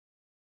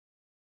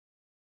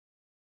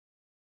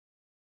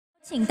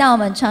请到我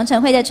们长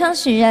城会的创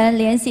始人、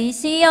联席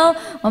CEO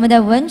我们的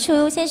文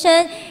厨先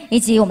生，以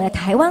及我们的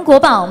台湾国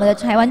宝、我们的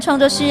台湾创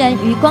作诗人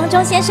余光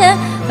中先生，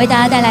为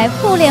大家带来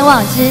互联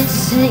网之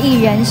诗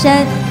意人生。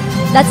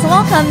Let's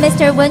welcome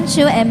Mr. Wen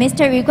Chu and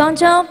Mr. Yu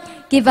Guangzhou.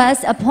 Give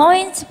us a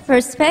point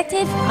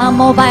perspective on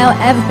mobile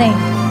everything.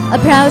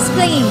 Applause,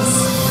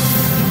 please.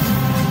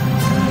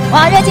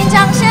 哇，热情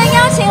掌声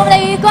邀请我们的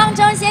余光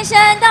中先生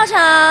到场。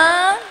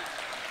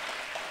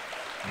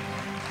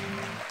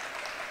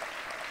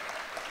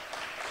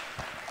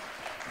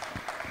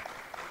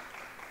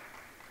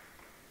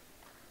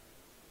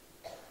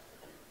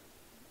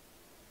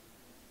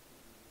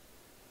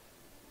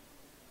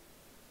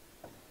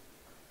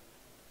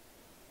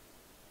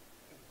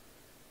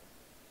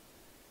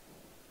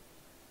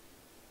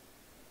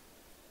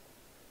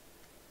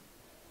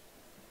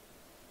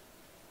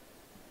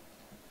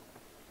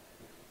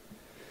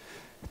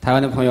台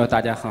湾的朋友，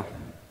大家好！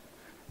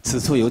此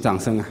处有掌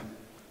声啊！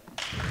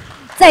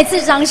再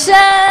次掌声，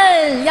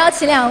邀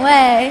请两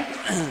位。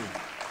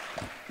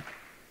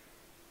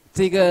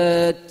这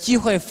个机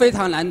会非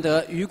常难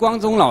得，余光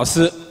中老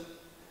师，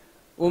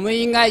我们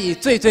应该以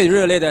最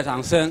热烈的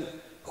掌声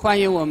欢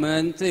迎我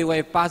们这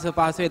位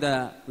88岁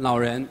的老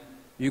人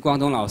余光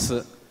中老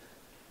师。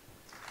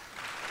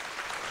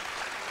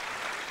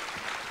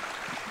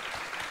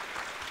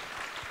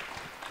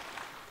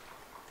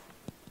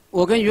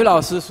我跟余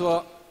老师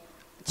说，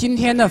今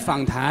天的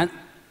访谈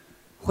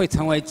会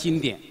成为经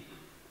典。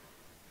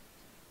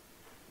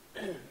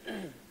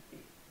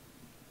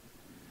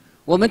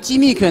我们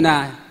GMIC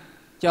呢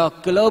叫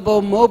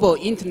Global Mobile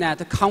Internet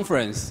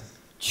Conference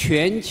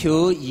全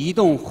球移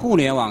动互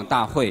联网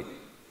大会。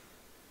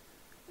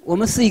我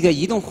们是一个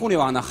移动互联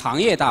网的行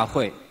业大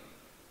会，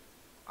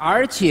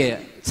而且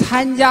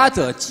参加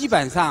者基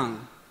本上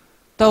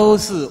都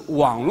是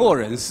网络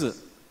人士。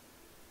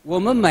我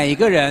们每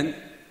个人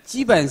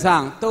基本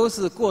上都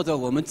是过着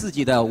我们自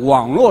己的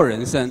网络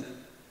人生，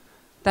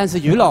但是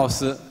余老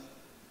师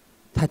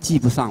他既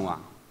不上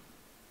网，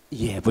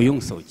也不用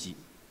手机，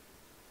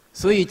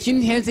所以今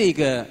天这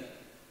个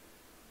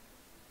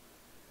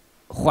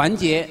环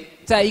节，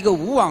在一个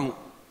无网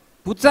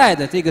不在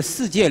的这个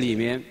世界里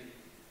面，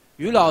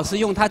余老师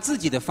用他自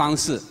己的方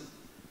式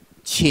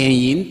浅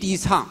吟低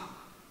唱，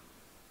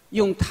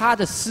用他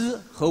的诗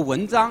和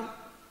文章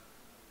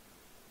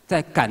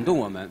在感动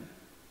我们。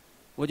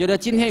我觉得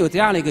今天有这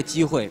样的一个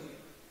机会，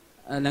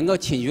能够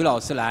请余老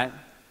师来，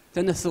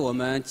真的是我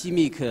们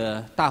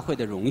GMIC 大会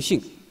的荣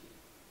幸。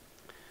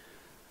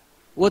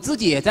我自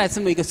己也在这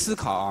么一个思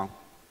考啊，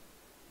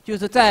就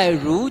是在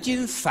如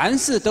今凡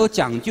事都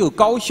讲究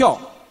高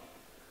效、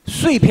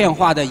碎片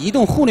化的移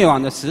动互联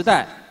网的时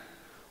代，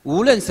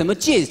无论什么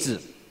介质、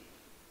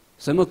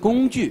什么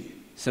工具、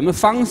什么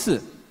方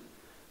式，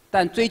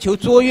但追求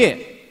卓越、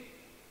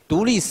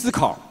独立思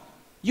考、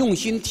用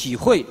心体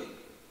会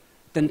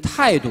等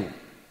态度，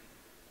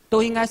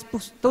都应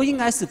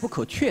该是不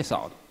可缺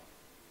少的。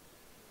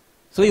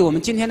所以我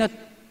们今天的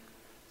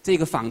这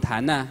个访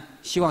谈呢，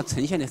希望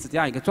呈现的是这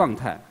样一个状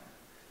态。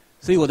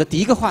所以我的第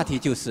一个话题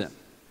就是，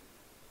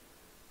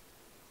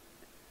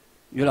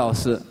余老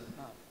师，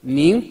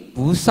您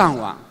不上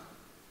网，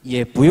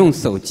也不用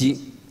手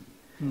机，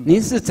您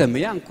是怎么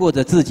样过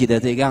着自己的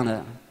这样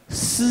的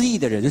诗意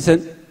的人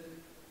生？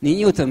您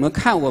又怎么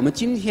看我们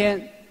今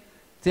天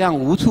这样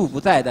无处不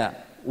在的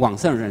网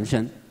上人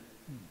生？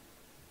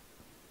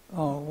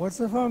我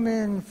这方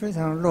面非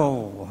常落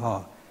伍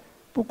哈，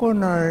不过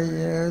呢，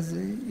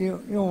也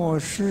用我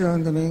诗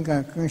人的敏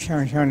感跟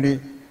想象力，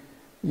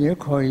也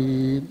可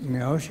以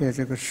描写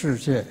这个世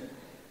界。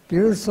比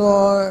如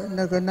说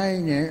那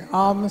一年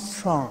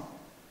Armstrong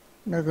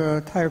那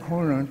个太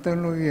空人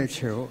登陆月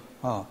球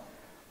啊，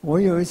我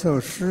有一首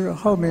诗，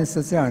后面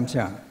是这样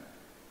讲：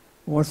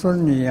我说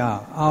你呀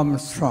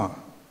，Armstrong，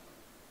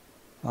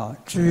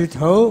举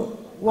头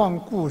望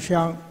故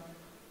乡，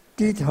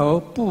低头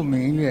不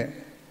明月。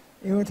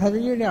因为他在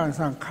月亮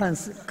上看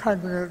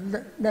着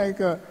那一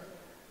个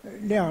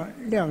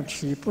亮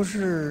体，不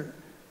是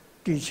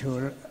地球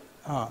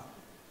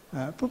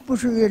的不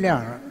是月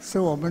亮，是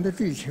我们的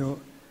地球。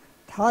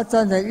他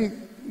站在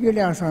月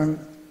亮上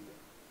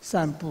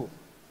散步，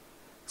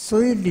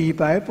所以李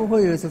白不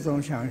会有这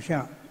种想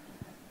象，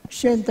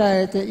现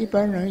代的一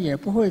般人也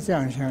不会这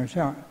样想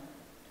象。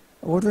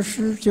我的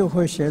诗就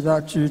会写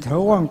到：举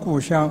头望故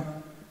乡，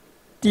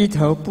低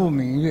头不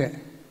明月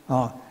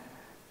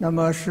那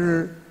么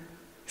是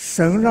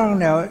神让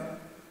了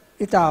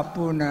一大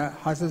步呢，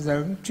还是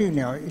人进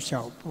了一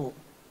小步？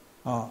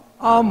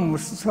阿姆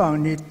斯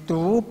壮你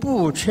独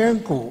步千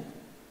古，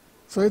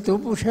所以独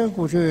步千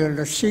古就有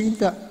了新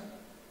的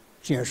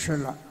解释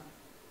了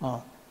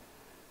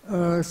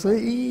所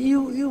以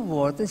以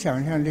我的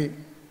想象力，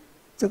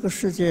这个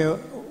世界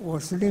我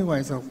是另外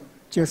一种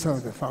接受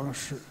的方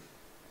式。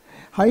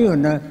还有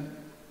呢，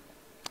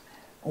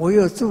我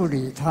有助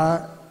理，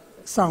他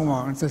上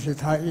网这些，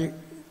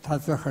他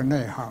是很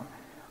内行。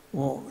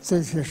我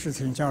这些事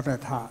情交代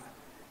他，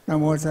那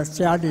么在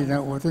家里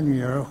呢，我的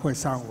女儿会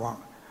上网，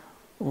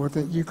我都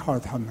依靠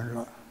他们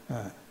了，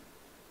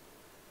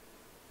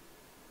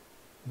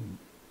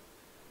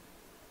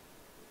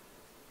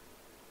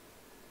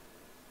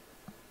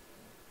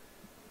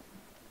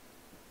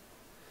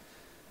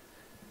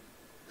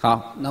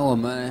好，那我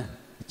们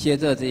接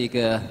着这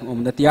个我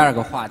们的第二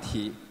个话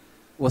题，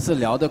我是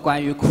聊的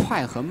关于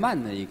快和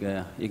慢的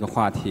一个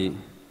话题。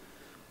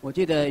我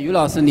记得于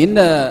老师您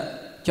的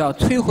叫《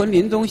催魂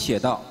铃》中写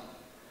道，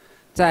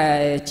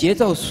在节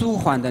奏舒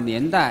缓的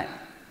年代，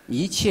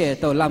一切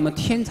都那么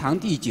天长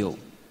地久，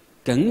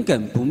耿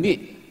耿不灭。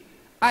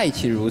爱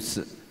情如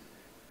此，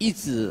一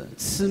纸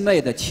魑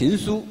魅的情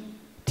书，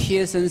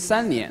贴身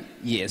3年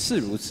也是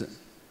如此。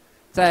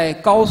在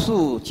高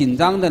速紧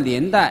张的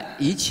年代，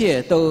一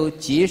切都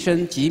即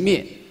生即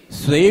灭，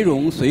随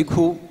荣随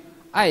枯。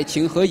爱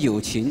情和友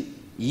情，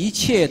一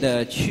切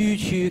的曲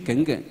曲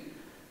耿耿，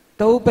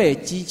都被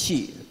机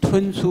器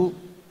吞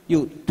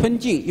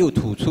进又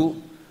吐出，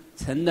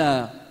成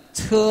了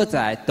车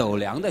载斗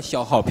量的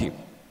消耗品。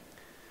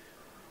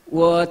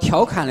我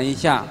调侃了一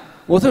下，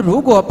我说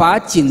如果把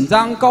紧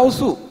张高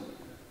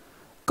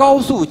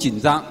速紧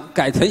张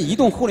改成移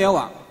动互联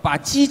网，把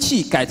机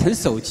器改成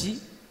手机，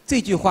这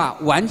句话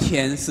完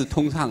全是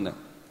通畅的。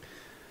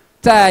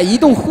在移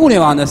动互联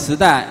网的时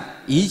代，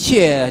一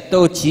切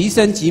都即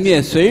生即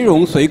灭，随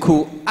荣随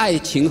枯。爱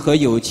情和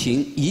友情，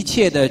一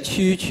切的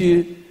曲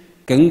曲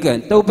耿耿，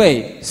都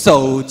被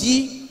手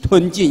机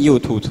吞进又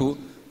吐出，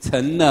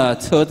成了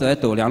车载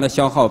斗量的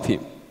消耗品。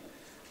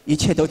一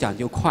切都讲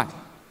究快，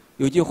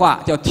有句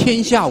话叫“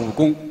天下武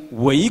功，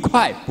唯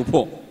快不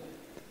破”。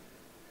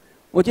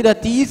我记得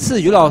第一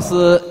次于老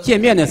师见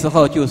面的时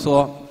候就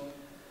说，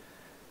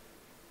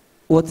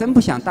我真不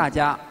想大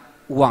家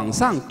网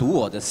上读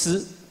我的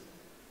诗，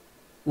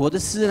我的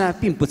诗呢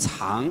并不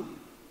长，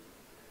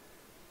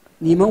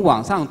你们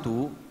网上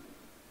读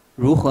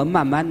如何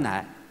慢慢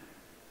来？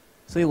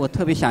所以我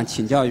特别想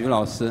请教于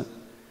老师，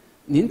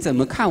您怎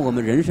么看我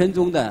们人生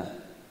中的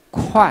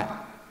快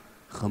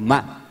和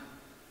慢？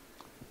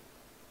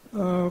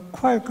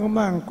快跟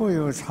慢各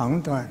有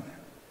长短。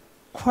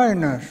快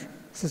呢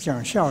是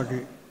讲效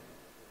率，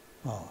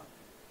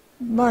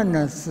慢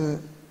呢是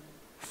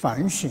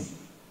反省。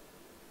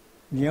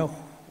你要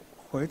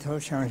回头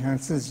想想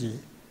自己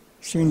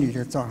心理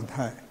的状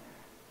态，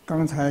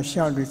刚才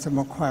效率这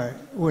么快，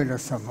为了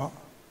什么？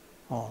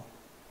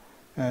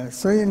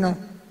所以呢，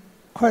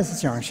快是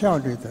讲效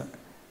率的，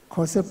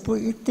可是不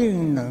一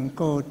定能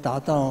够达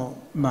到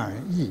满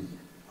意，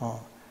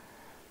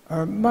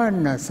而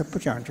慢呢是不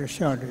讲究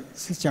效率，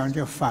是讲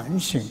究反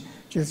省，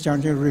就是讲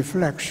究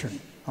reflection，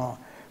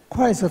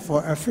快是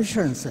for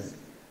efficiency，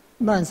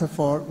 慢是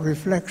for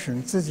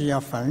reflection， 自己要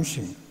反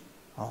省，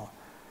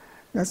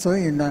那所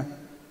以呢，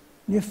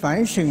你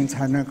反省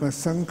才能够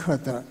深刻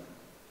的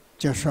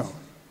接受，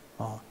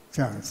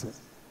这样子。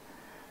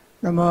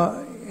那么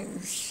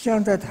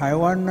像在台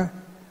湾呢，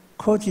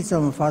科技这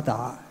么发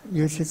达，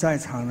尤其在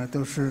场的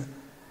都是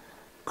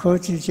科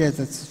技界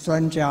的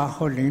专家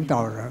和领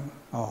导人，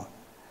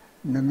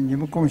那么你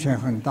们贡献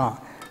很大。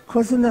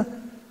可是呢，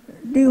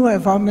另外一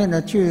方面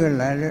呢，就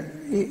来了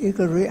一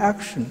个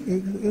reaction，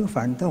 一个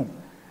反动。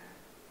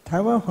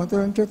台湾很多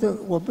人觉得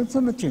我们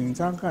这么紧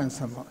张干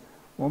什么？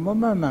我们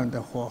慢慢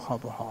的活好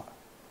不好？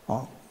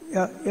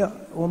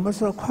我们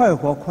说快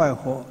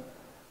活，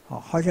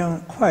好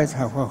像快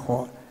才会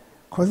活。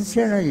可是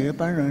现在有一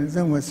班人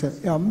认为是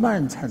要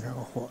慢才能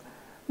活，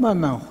慢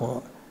慢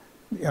活，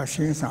要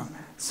欣赏。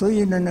所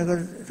以呢，那个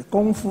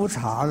功夫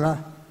茶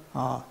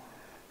了，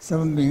什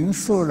么民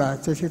宿了，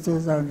这些都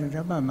是让人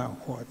家慢慢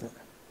活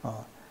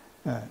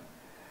的，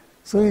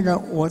所以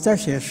呢，我在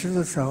写诗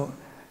的时候，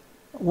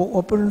我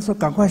不能说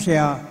赶快写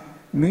啊，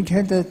明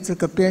天的这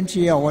个编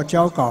辑要我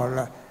交稿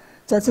了，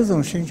在这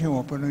种心情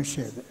我不能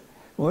写的，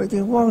我一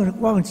定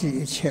忘记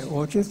一切，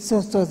我就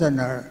坐在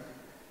那儿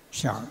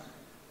想，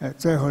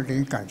最后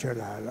灵感就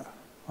来了，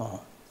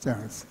这样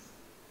子，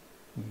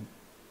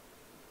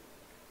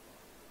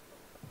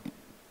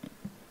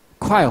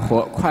快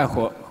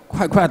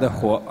的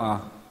活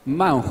啊，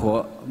慢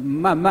活，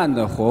慢慢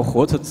的活，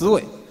活出滋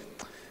味，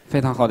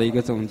非常好的一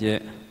个总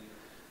结。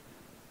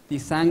第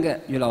3个，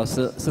于老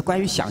师是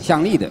关于想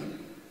象力的。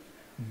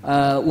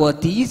我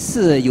第一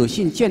次有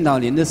幸见到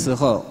您的时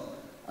候，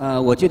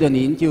我记得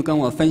您就跟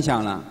我分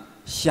享了，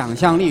想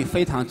象力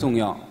非常重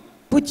要，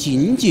不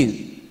仅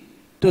仅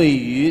对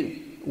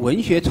于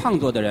文学创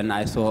作的人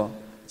来说，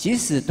即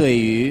使对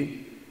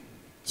于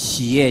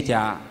企业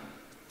家、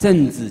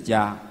政治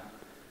家、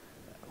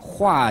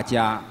画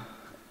家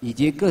以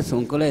及各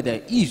种各类的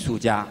艺术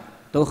家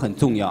都很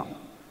重要，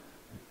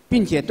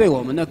并且对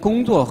我们的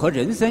工作和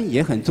人生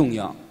也很重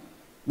要。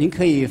您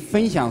可以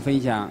分享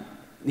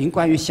您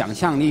关于想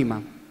象力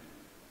吗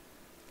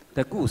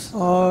的故事？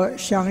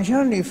想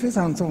象力非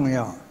常重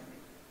要。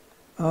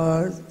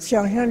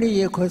想象力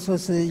也可以说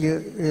是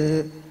有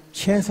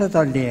牵涉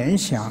到联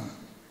想、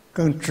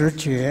跟直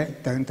觉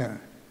等等。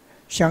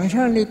想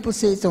象力不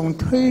是一种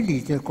推理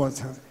的过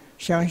程，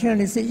想象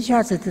力是一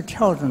下子就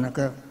跳到那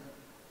个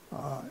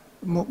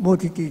目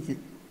的地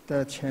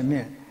的前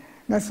面。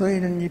那所以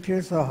呢，你比如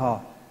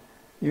说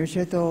有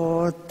些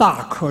都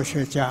大科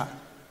学家。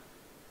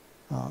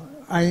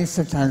爱因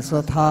斯坦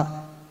说他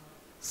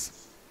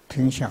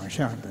凭想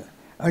象的，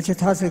而且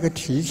他是个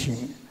提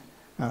琴，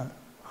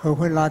很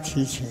会拉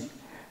提琴。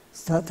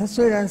他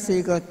虽然是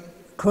一个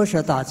科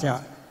学大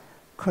家，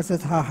可是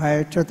他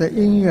还觉得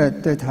音乐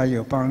对他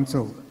有帮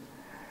助。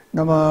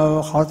那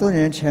么好多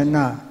年前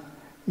呢，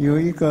有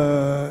一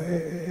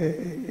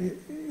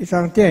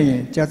张电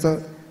影叫做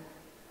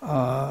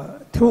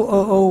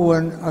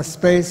2001 A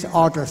Space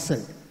Odyssey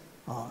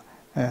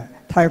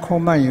太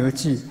空漫游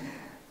记，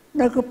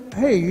那个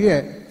配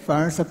乐反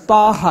而是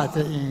巴哈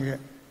的音乐。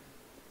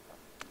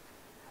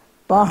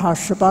巴哈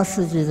18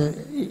世纪的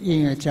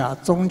音乐家，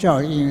宗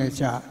教音乐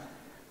家，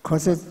可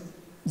是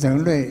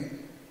人类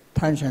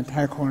探险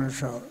太空的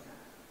时候，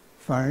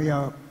反而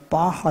要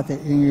巴哈的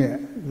音乐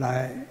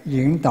来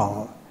引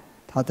导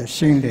他的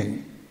心灵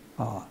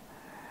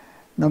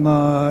那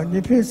么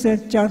你比如说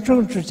讲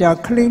政治家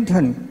克林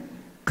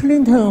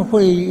顿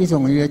会一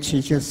种乐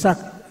器就是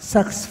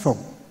萨克斯风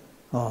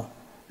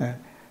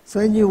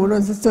所以你无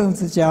论是政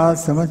治家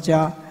什么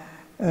家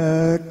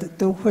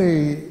都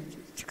会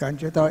感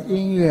觉到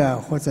音乐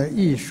或者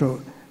艺术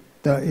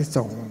的一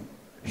种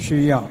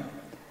需要。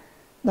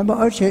那么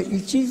而且以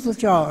基督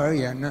教而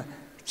言呢，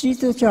基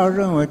督教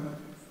认为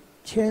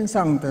天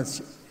上的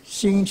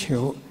星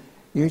球，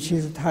尤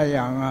其是太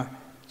阳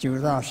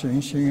9大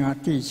行星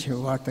地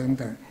球等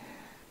等，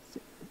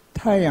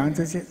太阳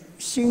这些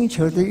星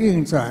球的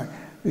运转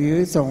有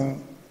一种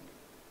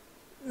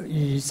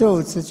宇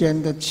宙之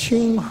间的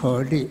亲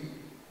和力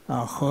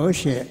和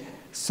谐，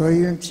所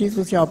以基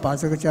督教把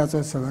这个叫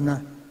做什么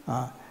呢？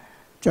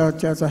叫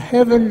做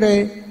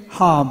heavenly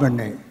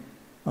harmony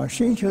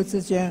星球之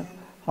间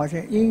好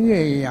像音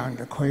乐一样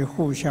的可以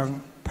互相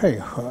配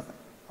合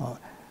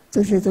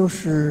这些都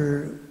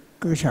是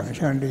跟想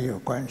象力有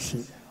关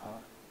系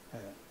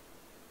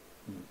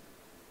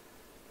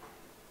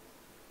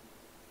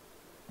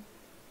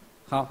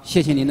好，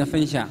谢谢您的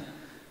分享。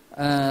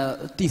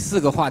第4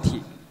个话题，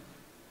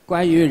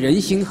关于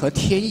人心和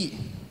天意，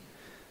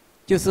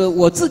就是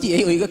我自己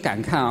也有一个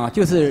感慨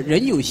就是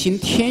人有心，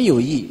天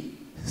有意，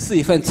是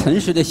一份诚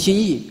实的心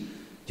意。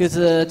就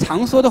是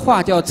常说的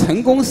话叫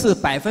成功是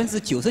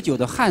99%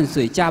的汗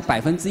水加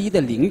1%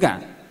的灵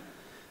感。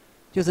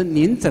就是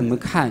您怎么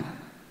看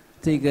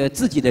这个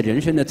自己的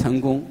人生的成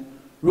功？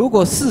如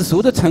果世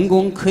俗的成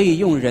功可以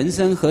用人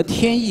生和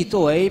天意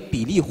作为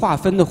比例划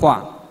分的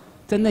话，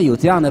真的有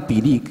这样的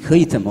比例，可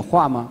以怎么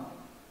画吗？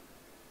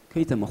可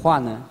以怎么画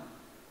呢？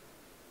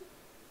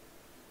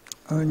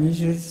你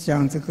是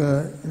讲这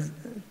个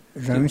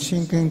人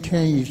心跟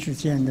天意之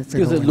间的这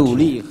个问题，就是努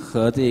力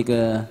和这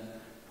个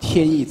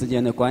天意之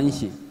间的关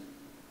系。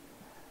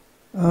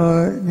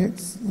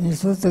你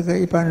说这个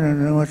一般人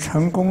认为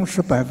成功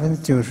是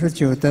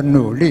99%的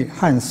努力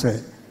汗水，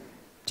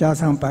加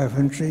上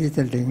1%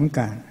的灵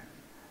感。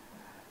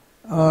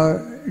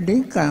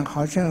灵感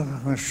好像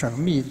很神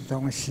秘的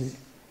东西，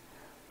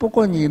不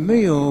过你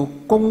没有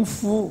功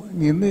夫，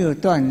你没有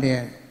锻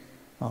炼，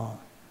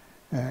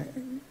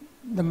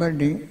那么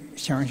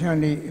想象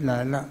力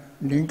来了，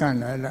灵感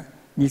来了，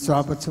你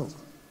抓不住，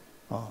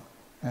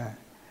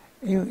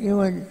因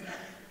为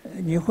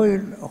你会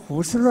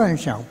胡思乱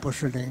想，不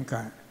是灵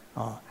感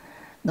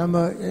那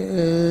么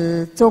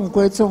中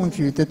规中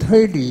矩的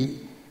推理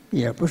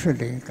也不是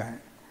灵感，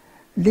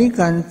灵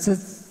感这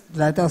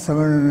来到什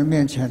么人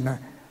面前呢？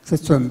是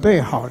准备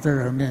好的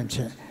人面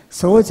前。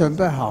所谓准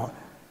备好，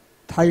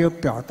他有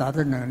表达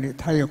的能力，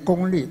他有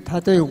功力，他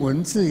对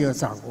文字有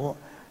掌握，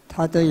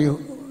他对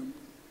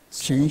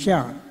形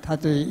象，他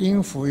对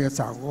音符有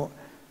掌握。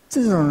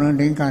这种人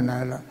灵感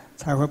来了，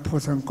才会谱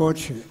成歌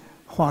曲，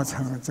画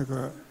成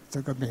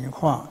这个名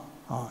画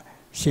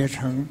写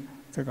成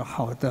这个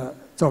好的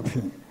作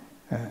品。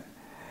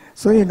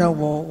所以呢，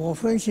我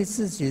分析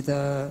自己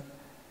的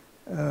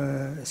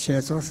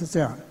写作是这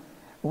样，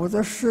我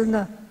的诗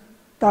呢，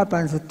大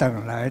半是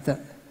等来的，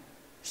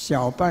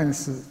小半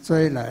是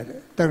追来的。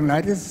等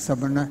来的是什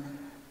么呢？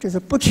就是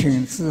不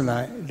请自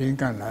来，灵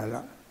感来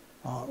了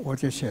我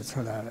就写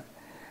出来了。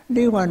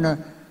另外呢，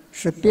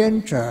是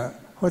编者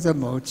或者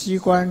某机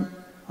关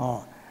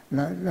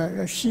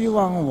来希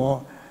望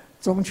我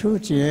中秋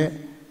节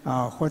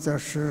或者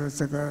是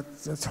这个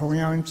重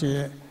阳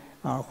节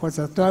或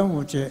者端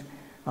午节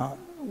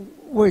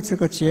为这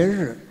个节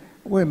日，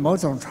为某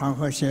种场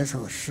合写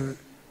首诗，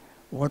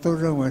我都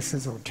认为是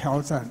种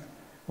挑战，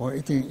我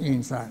一定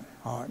应战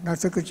那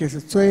这个就是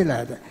追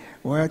来的。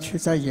我要去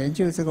再研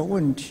究这个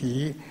问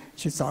题，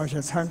去找一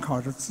些参考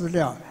的资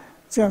料，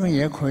这样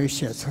也可以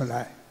写出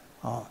来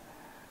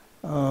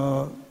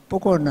不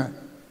过呢，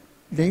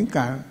灵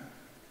感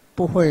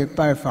不会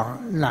拜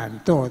访懒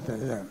惰的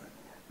人，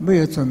没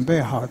有准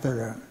备好的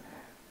人，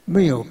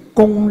没有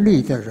功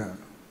力的人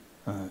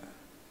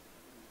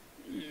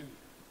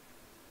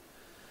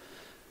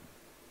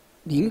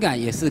灵感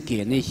也是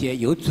给那些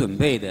有准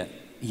备的、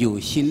有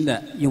心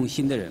的、用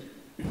心的人。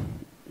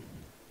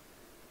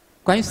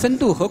关于深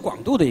度和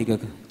广度的一个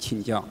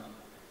请教，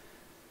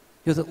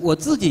就是我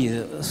自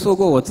己说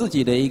过我自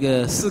己的一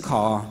个思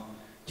考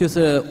就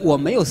是我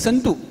没有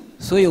深度，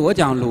所以我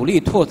讲努力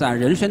拓展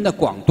人生的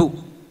广度。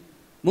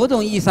某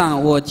种意义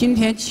上，我今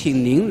天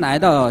请您来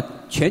到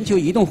全球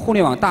移动互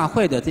联网大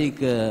会的这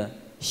个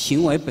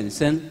行为本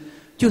身，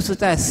就是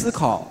在思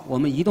考我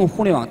们移动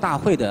互联网大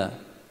会的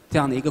这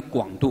样的一个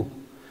广度。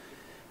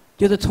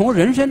就是从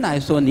人生来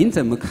说，您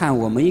怎么看？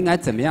我们应该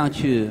怎么样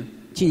去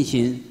进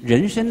行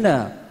人生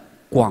的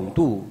广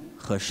度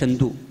和深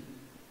度？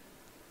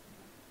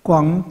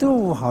广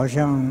度好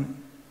像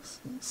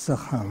是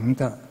横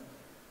的，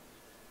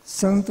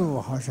深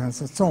度好像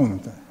是纵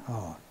的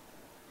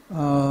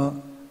啊。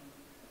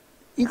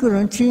一个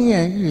人经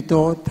验愈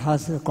多，他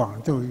是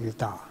广度愈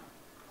大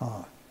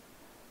啊。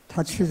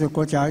他去的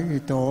国家愈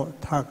多，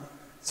他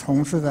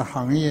从事的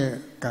行业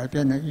改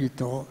变的愈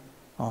多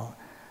啊。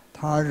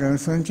他人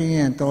生经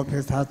验多，比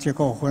如他结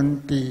过婚，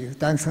比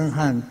单身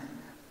汉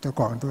的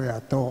广度要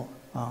多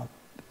啊，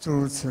诸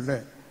如此类。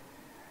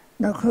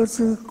那可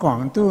是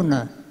广度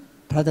呢，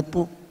它的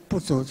不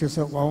足就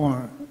是往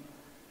往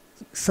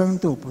深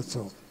度不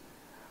足。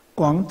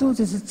广度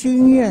就是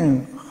经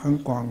验很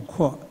广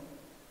阔，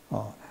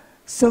哦，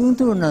深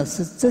度呢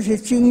是这些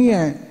经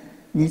验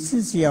你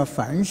自己要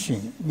反省，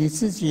你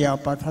自己要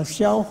把它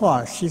消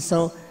化吸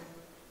收，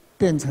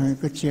变成一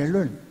个结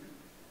论。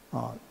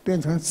变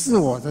成自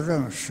我的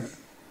认识，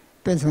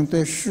变成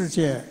对世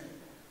界、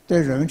对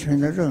人群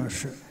的认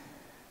识。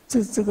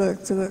这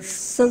个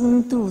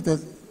深度的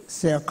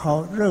是要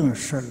靠认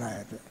识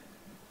来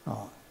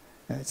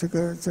的，这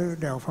个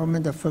两方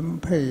面的分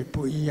配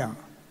不一样，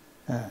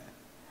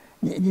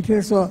你比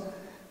如说，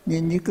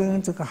你跟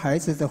这个孩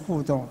子的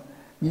互动，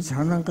你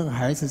常常跟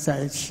孩子在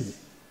一起，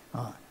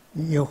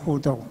你有互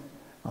动，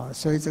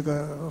所以这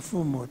个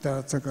父母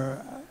的这个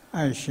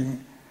爱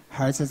心，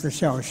孩子的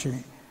孝心。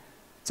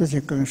这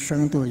些跟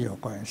深度有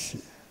关系，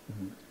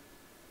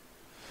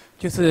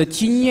就是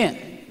经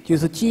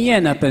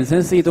验呢本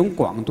身是一种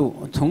广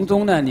度，从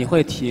中呢你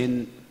会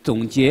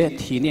总结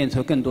提炼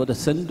出更多的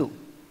深度。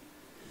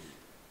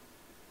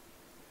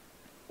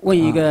问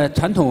一个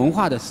传统文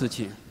化的事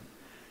情，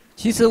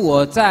其实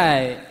我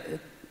在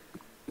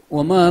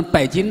我们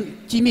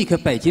GMIC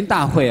北京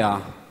大会啊，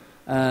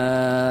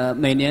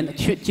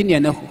今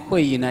年的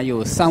会议呢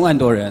有3万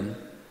多人。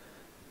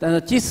但是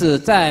即使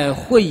在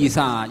会议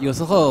上啊，有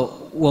时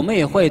候我们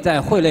也会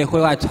在会内会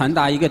外传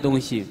达一个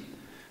东西，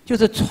就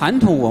是传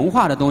统文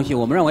化的东西，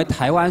我们认为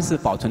台湾是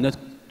保存的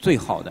最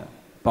好的，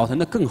保存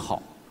的更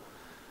好。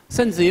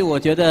甚至于我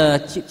觉得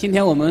今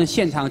天我们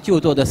现场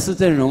就座的施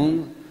正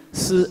荣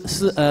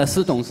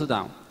施董事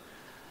长，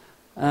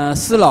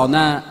施老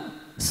呢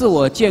是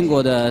我见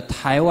过的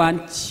台湾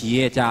企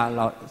业家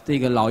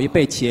老一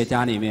辈企业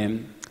家里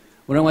面，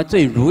我认为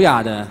最儒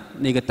雅的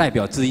那个代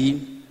表之一。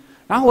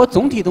然后我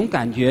总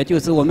感觉就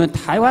是我们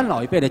台湾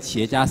老一辈的企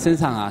业家身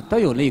上啊，都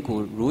有那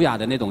股儒雅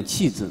的那种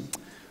气质，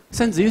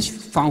甚至于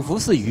仿佛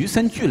是与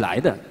生俱来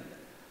的。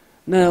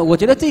那我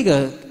觉得这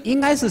个应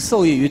该是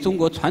受益于中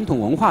国传统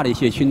文化的一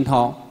些熏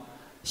陶。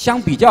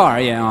相比较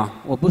而言啊，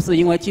我不是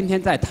因为今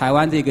天在台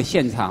湾这个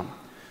现场，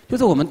就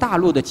是我们大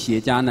陆的企业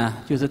家呢，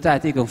就是在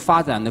这个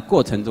发展的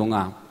过程中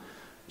啊，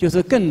就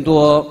是更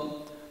多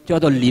叫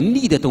做凌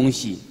厉的东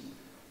西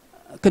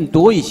更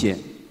多一些。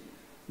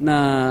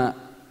那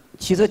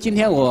其实今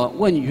天我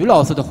问于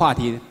老师的话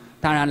题，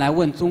当然来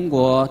问中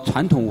国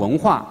传统文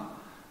化，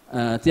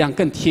这样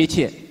更贴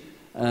切。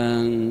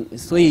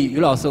所以于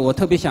老师，我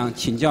特别想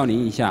请教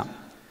您一下，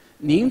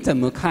您怎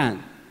么看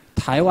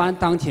台湾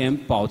当前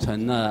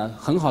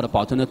很好的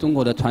保存了中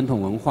国的传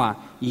统文化，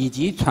以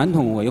及传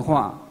统文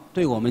化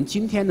对我们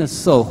今天的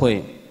社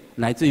会，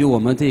来自于我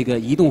们这个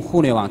移动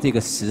互联网这个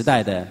时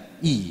代的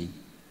意义？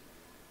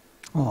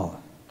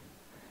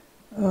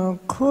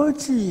科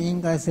技应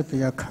该是比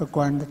较客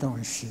观的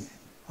东西，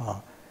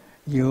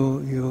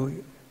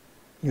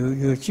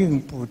有进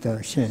步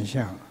的现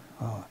象，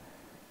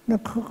那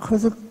可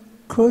是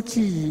科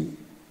技，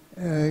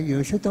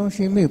有些东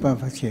西没有办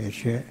法解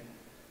决，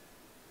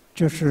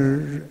就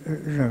是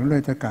人类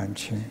的感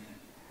情。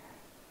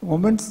我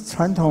们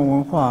传统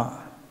文化，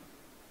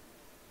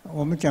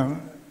我们讲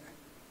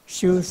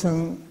修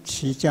身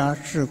齐家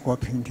治国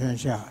平天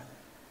下，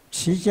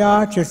齐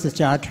家就是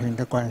家庭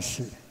的关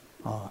系，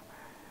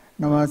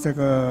那么这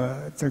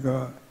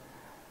个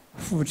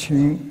父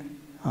亲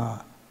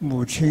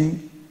母亲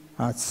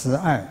慈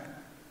爱，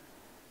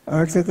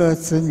而这个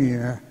子女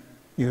呢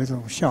有一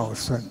种孝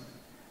顺，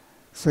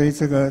所以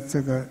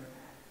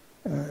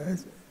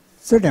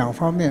这两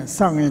方面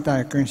上一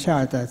代跟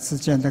下一代之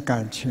间的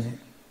感情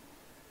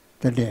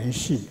的联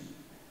系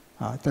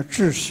的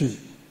秩序，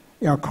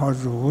要靠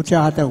儒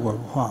家的文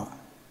化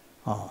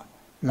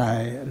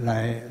来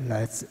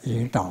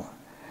引导。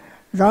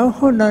然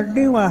后呢，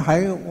另外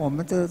还有我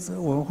们的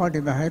文化里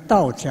面还有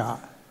道家，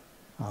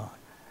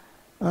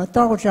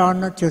道家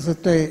呢就是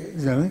对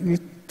人与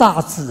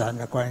大自然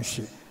的关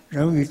系，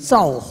人与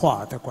造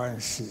化的关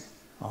系，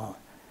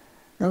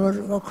那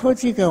么科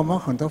技给我们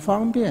很多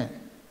方便，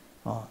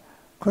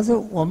可是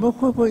我们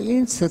会不会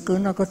因此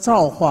跟那个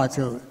造化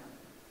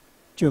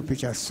就比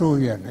较疏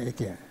远了一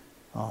点，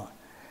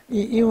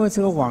因为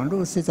这个网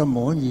络是一个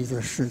模拟的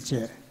世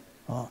界，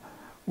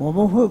我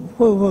们会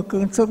不会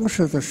跟真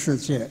实的世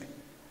界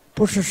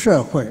不是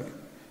社会，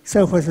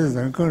社会是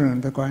人跟人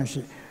的关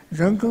系，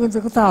人跟这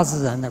个大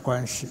自然的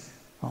关系。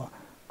啊，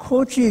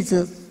科技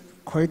这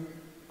会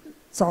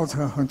造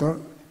成很多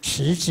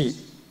奇迹，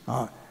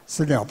啊，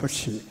是了不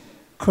起。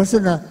可是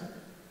呢，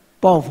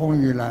暴风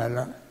雨来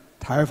了，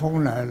台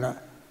风来了，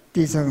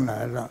地震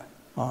来了，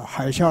啊，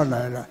海啸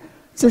来了，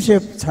这些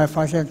才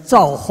发现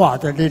造化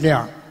的力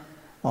量，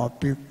啊，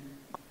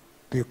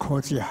比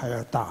科技还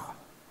要大，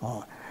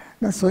啊，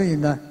那所以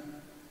呢，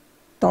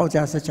道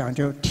家是讲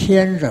究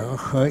天人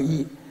合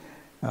一，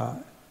啊，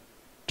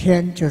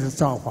天就是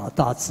造化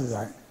大自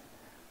然，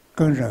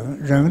跟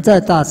人在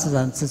大自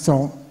然之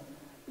中，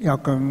要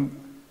跟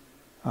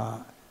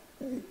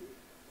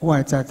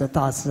外在的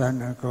大自然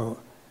能够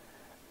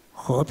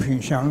和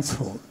平相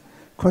处。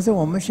可是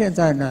我们现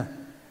在呢，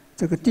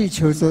这个地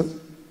球是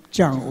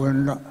降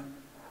温了，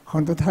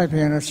很多太平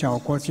洋的小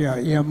国家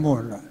淹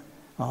没了，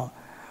啊，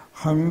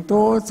很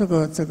多这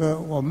个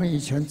我们以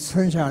前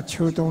春夏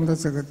秋冬的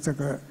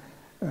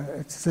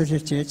这些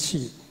节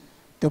气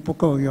都不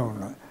够用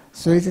了，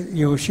所以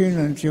有些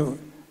人就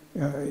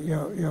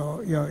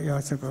要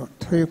这个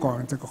推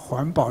广这个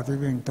环保的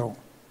运动，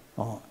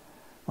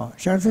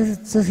像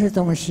这些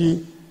东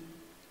西，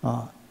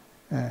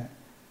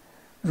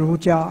儒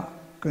家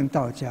跟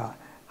道家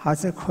还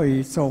是可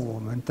以做我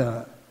们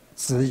的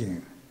指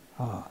引，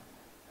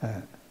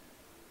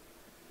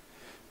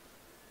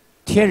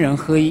天人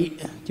合一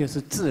就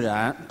是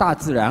大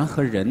自然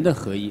和人的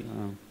合一，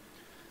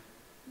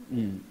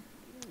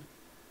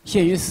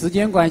限于时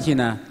间关系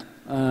呢，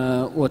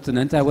我只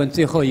能再问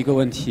最后一个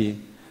问题。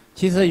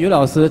其实于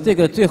老师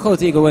最后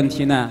这个问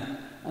题呢，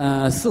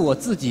是我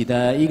自己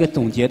的一个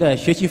总结的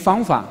学习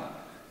方法。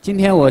今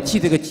天我借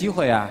这个机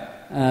会啊，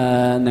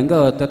能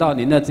够得到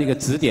您的这个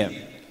指点。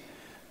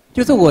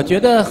就是我觉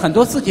得很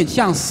多事情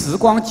像时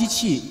光机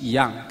器一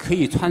样可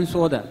以穿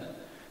梭的。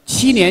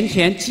7年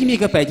前基密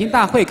克北京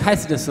大会开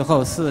始的时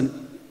候是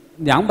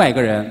200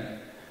个人，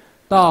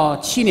到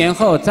7年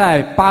后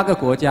在8个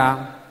国家，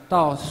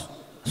到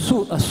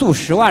数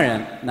十万人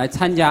来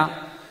参加。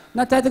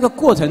那在这个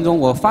过程中，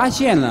我发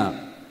现了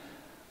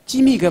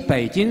基密克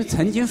北京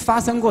曾经发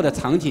生过的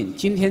场景，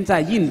今天在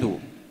印度，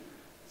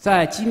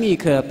在基密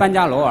克班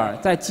加罗尔，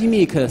在基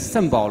密克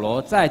圣保罗，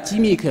在基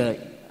密克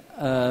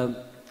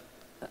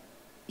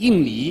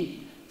印尼，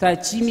在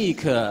基密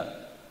克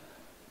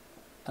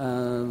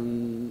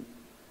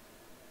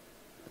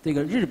这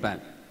个日本，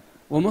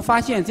我们发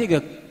现这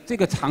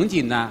个场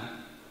景呢，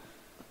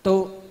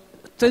都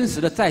真实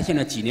的再现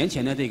了几年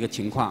前的这个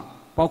情况。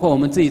包括我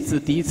们这一次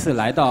第一次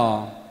来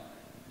到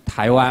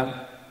台湾，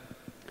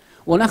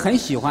我呢很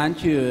喜欢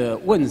去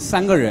问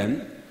3个人，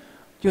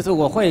就是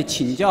我会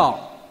请教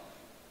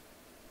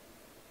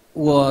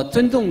我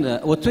尊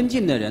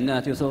敬的人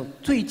呢，就是说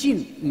最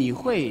近你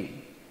会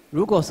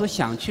如果说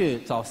想去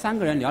找3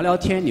个人聊聊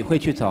天，你会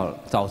去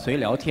找谁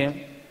聊天？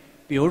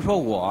比如说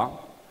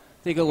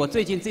我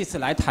最近这次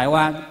来台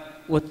湾，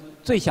我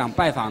最想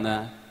拜访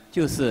的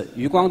就是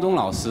余光中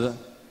老师、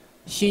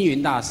星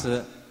云大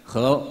师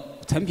和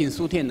诚品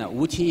书店的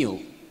吴清友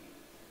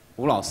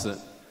吴老师。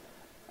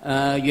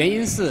原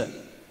因是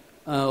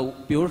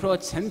比如说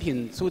诚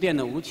品书店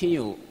的吴清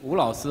友吴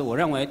老师，我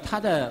认为他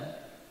的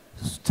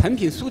诚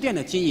品书店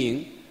的经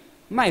营、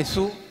卖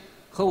书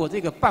和我这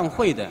个办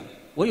会的，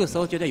我有时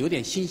候觉得有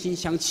点惺惺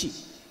相惜，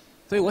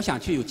所以我想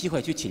有机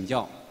会去请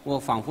教。我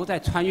仿佛在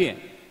穿越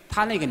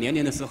他那个年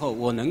龄的时候，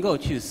我能够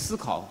去思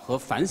考和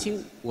反省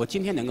我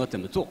今天能够怎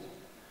么做。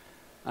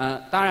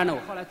当然了，我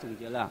后来总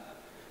结了，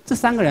这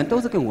3个人都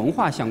是跟文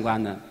化相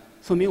关的，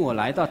说明我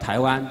来到台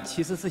湾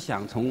其实是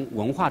想从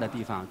文化的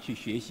地方去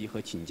学习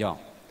和请教。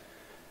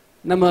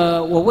那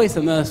么我为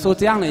什么说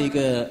这样的一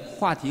个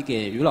话题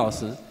给于老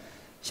师？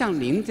像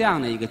您这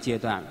样的一个阶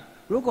段，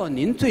如果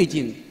您最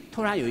近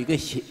突然有一个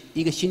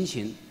心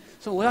情，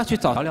说我要去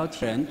找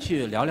人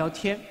去聊聊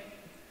天，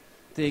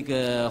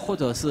或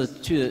者是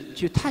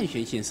去探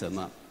寻些什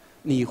么，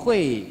你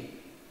会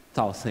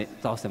找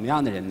什么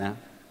样的人呢？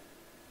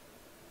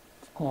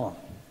我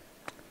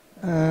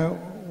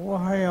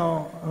还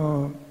要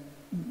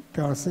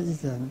表示一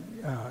点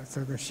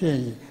这个谢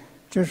意，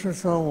就是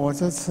说我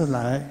这次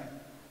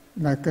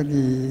来跟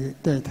你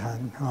对谈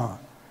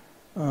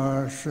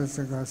是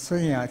这个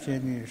孙雅洁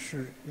女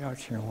士邀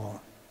请我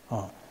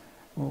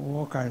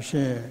我感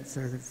谢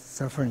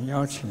这份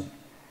邀请。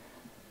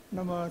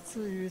那么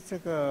至于这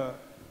个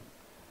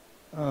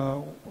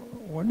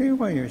我另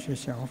外有些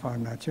想法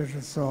呢，就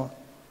是说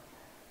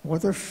我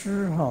的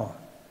诗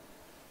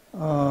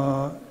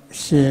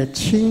写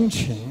亲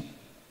情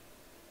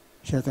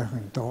写的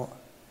很多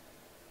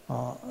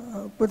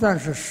不但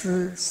是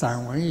诗，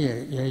散文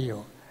也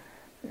有。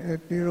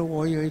比如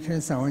我有一篇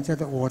散文叫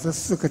做《我的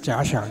4个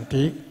假想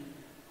敌》，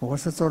我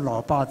是做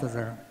老爸的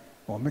人，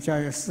我们家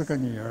有4个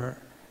女儿，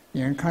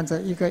眼看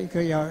着一个一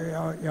个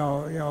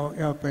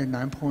要被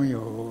男朋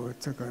友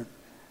这个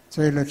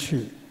追了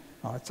去，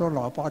做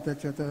老爸的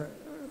觉得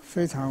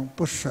非常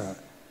不舍，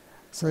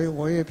所以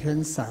我有一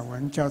篇散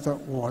文叫做《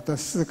我的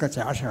4个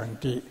假想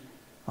敌》，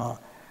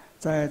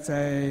在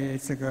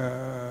这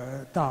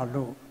个大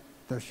陆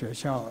的学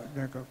校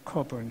那个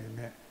课本里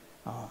面，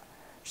啊，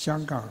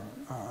香港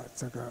啊，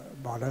这个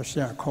马来西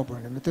亚课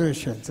本里面都有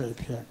选这一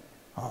篇，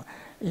啊，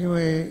因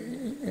为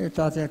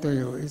大家都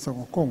有一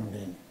种共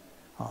鸣，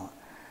啊，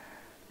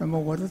那么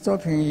我的作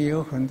品也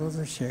有很多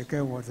是写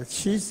给我的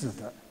妻子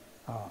的，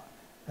啊，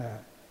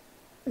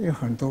有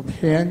很多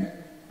篇，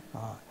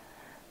啊，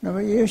那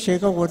么也有写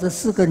给我的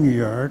4个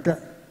女儿的，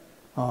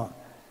啊，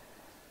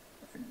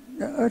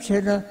而且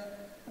呢，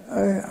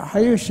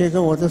还有写给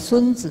我的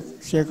孙子，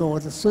写给我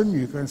的孙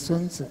女跟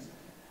孙子。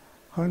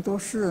很多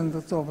诗人都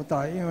做不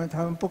到，因为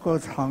他们不够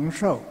长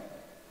寿，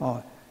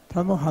啊，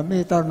他们还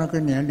没到那个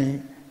年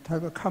龄，他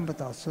们看不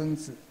到孙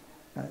子，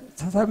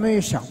他们也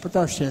想不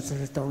到写这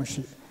些东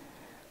西。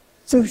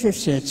这些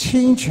写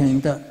亲情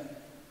的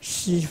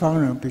西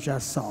方人比较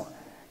少，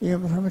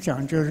因为他们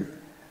讲究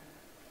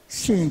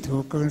信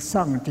徒跟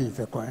上帝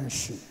的关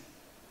系，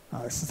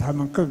啊，是他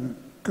们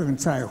更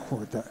在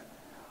乎的。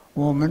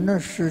我们呢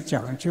是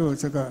讲究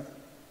这个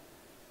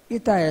一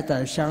代一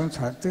代相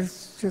传，这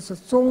就是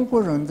中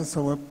国人的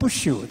所谓不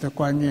朽的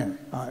观念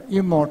啊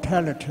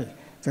 ，immortality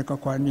这个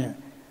观念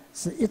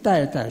是一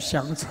代一代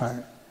相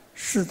传，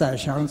世代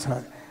相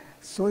传。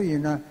所以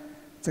呢，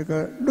这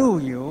个陆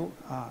游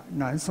啊，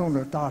南宋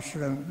的大诗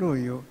人陆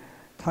游，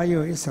他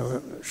有一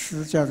首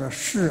诗叫做《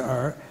示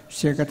儿》，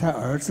写给他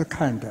儿子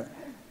看的。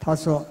他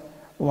说：“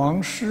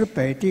王师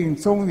北定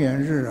中原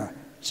日啊，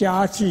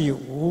家祭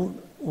无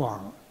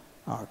往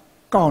啊，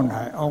告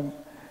乃翁。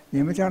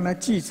你们将来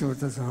祭祖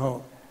的时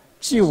候，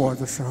祭我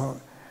的时候，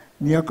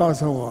你要告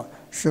诉我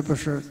是不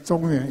是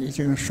中原已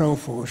经收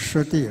复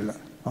失地了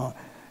啊？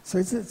所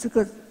以这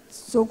个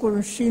中国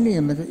人心里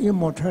面的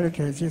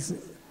immortality 就是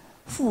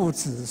父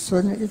子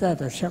孙一代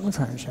的相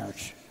传下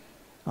去，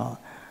啊，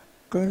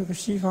跟这个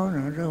西方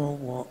人认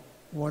为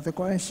我的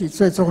关系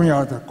最重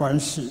要的关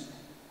系，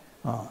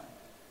啊，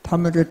他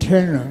们的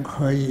天人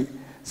合一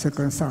是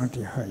跟上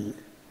帝合一，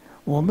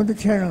我们的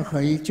天人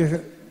合一就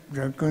是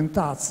人跟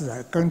大自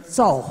然跟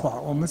造化，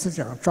我们是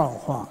讲造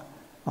化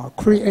啊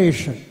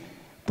 ，creation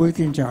不一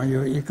定讲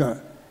有一个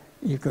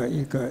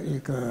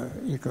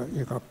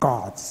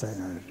God 在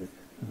那里，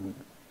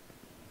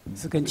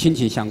是跟亲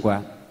情相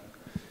关。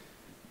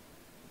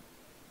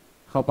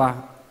好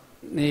吧，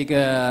那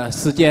个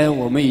时间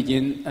我们已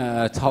经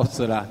超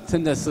时了，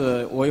真的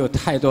是我有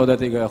太多的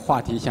这个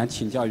话题想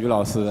请教于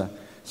老师，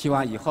希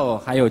望以后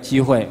还有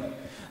机会。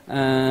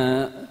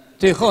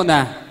最后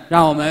呢，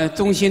让我们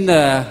衷心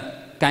的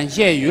感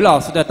谢于老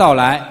师的到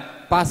来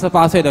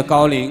，88岁的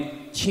高龄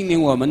亲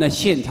临我们的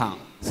现场，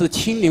是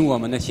亲临我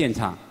们的现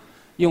场，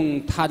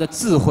用他的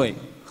智慧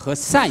和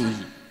善意，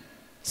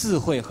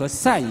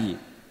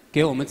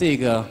给我们这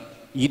个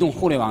移动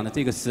互联网的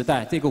这个时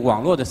代，这个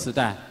网络的时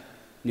代，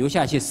留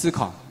下一些思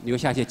考，留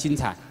下一些精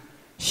彩。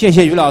谢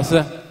谢于老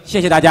师，谢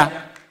谢大家。